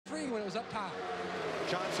when it was up top.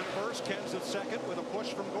 Johnson first, Kenseth second with a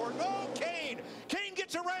push from Gordon. Oh, Kane! Kane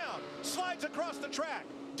gets around, slides across the track.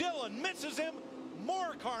 Dillon misses him.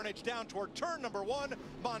 More carnage down toward turn number 1.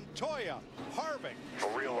 Montoya, Harvick.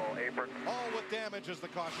 A real low apron. All with damage as the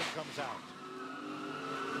caution comes out.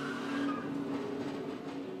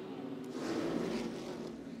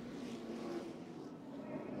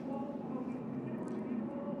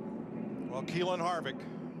 Well, Keelan Harvick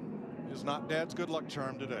is not Dad's good luck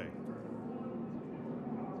charm today.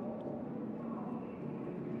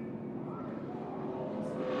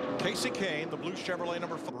 Casey Kane, the blue Chevrolet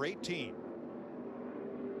number 18.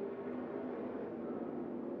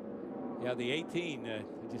 Yeah, the 18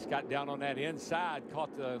 just got down on that inside,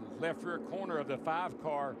 caught the left rear corner of the 5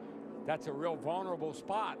 car. That's a real vulnerable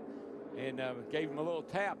spot, and gave him a little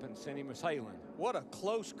tap and sent him sailing. What a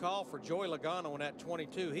close call for Joey Logano in that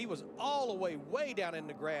 22. He was all the way down in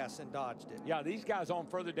the grass and dodged it. Yeah, these guys on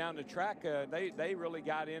further down the track, they really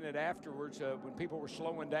got in it afterwards when people were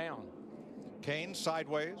slowing down. Kane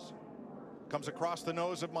sideways, comes across the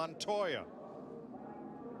nose of Montoya.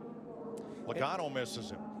 Logano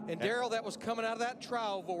misses him. And Darrell, that was coming out of that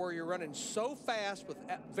trioval where you're running so fast with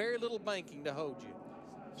very little banking to hold you.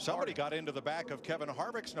 Somebody got into the back of Kevin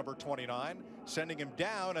Harvick's number 29, sending him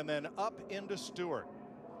down and then up into Stewart.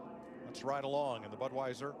 That's right along in the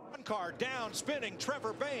Budweiser. One car down, spinning.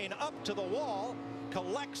 Trevor Bayne up to the wall,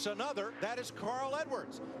 collects another. That is Carl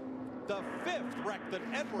Edwards. The 5th wreck that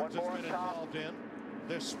Edwards has been involved in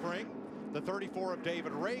this spring. The 34 of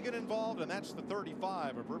David Reagan involved, and that's the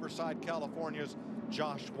 35 of Riverside, California's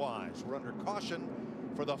Josh Wise. We're under caution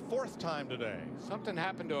for the 4th time today. Something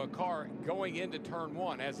happened to a car going into turn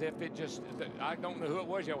 1, as if it just, I don't know who it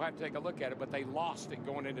was, you'll have to take a look at it, but they lost it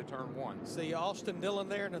going into turn 1. See Austin Dillon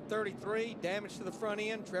there in the 33, damage to the front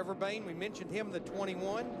end. Trevor Bayne, we mentioned him in the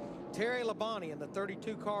 21. Terry Labonte in the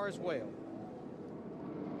 32 car as well.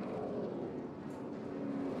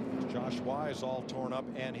 Josh Wise all torn up,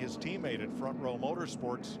 and his teammate at Front Row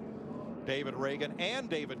Motorsports, David Reagan and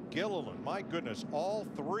David Gilliland. My goodness, all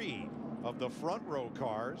 3 of the front row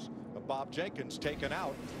cars of Bob Jenkins taken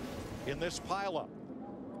out in this pileup.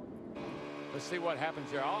 Let's see what happens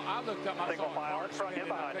here. I looked up, I saw a car spinning,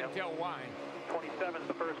 I couldn't tell why. 27 is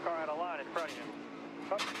the first car out of line in front of you.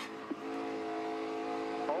 Up.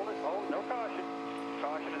 Hold it, no caution.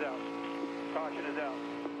 Caution is out. Caution is out.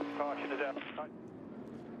 Caution is out.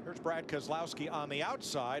 Here's Brad Keselowski on the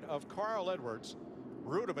outside of Carl Edwards.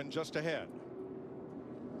 Rudeman just ahead.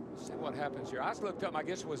 Let's see what happens here. I looked up, I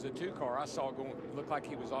guess it was the 2 car I saw going, looked like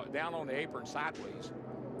he was down on the apron sideways.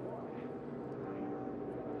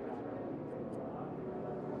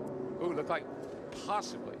 Ooh, looked like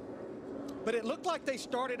possibly. But it looked like they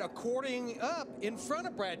started accordioning up in front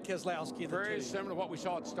of Brad Keselowski. Very similar to what we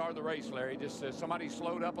saw at the start of the race, Larry. Just somebody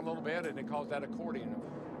slowed up a little bit and it caused that accordion.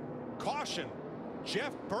 Caution.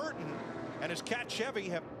 Jeff Burton and his Cat Chevy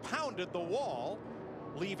have pounded the wall,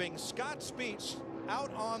 leaving Scott Speets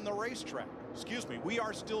out on the racetrack. Excuse me, we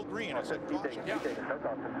are still green. I said caution. Yeah.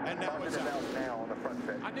 And now it's out. Now on the front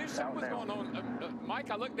stretch. I knew something was going on.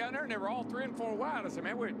 Mike, I looked down there and they were all 3 and 4 wide. I said,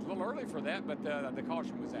 man, we're a little early for that, but the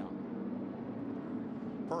caution was out.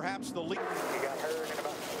 Perhaps the lead. You got hurt in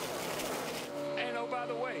about. And oh, by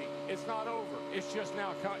the way, it's not over. It's just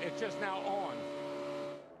now on.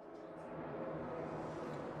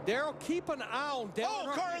 Darrell, keep an eye on Dale.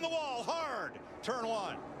 Oh, car in the wall, hard. Turn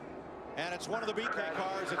 1. And it's one of the BK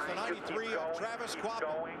cars. It's the 93 of Travis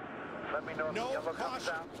Quapple. Let me know if No the yellow comes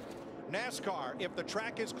caution. out. NASCAR, if the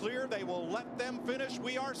track is clear, they will let them finish.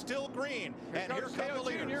 We are still green. And here come the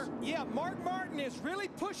leaders. Yeah, Mark Martin is really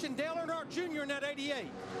pushing Dale Earnhardt Jr. in that 88.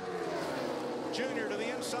 Junior to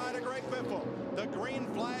the inside of Greg Biffle. The green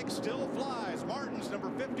flag still flies. Martin's number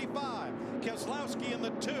 55. Keselowski in the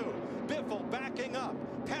 2. Biffle backing up.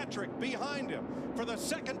 Patrick behind him. For the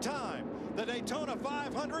 2nd time, the Daytona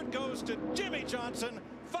 500 goes to Jimmie Johnson,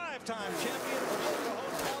 5-time champion from El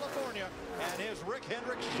Cajon, California, and his Rick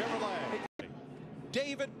Hendricks Chevrolet.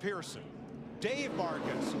 David Pearson, Dave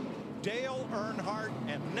Marcus, Dale Earnhardt,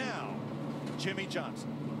 and now Jimmie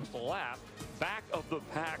Johnson. Lap, back of the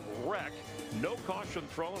pack wreck. No caution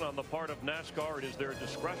thrown on the part of NASCAR. It is their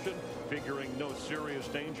discretion, figuring no serious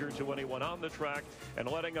danger to anyone on the track and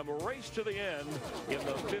letting them race to the end in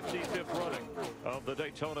the 55th running of the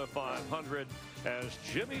Daytona 500 as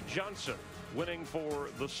Jimmie Johnson winning for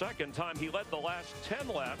the 2nd time. He led the last 10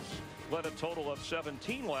 laps, led a total of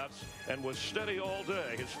 17 laps, and was steady all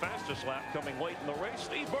day. His fastest lap coming late in the race.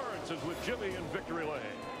 Steve Burns is with Jimmie in victory lane.